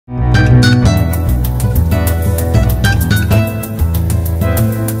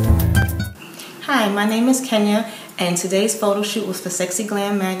Hi, my name is Kenya, and today's photo shoot was for Sexy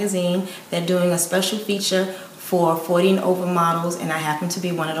Glam magazine. They're doing a special feature for 40 and over models, and I happen to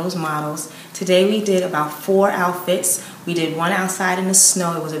be one of those models. Today we did about 4 outfits. We did one outside in the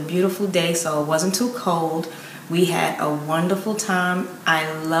snow. It was a beautiful day, so it wasn't too cold. We had a wonderful time. I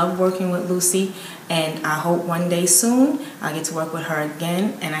love working with Lucy, and I hope one day soon I'll get to work with her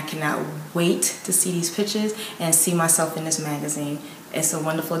again, and I cannot wait to see these pictures and see myself in this magazine. It's a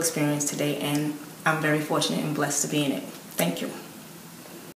wonderful experience today, and I'm very fortunate and blessed to be in it. Thank you.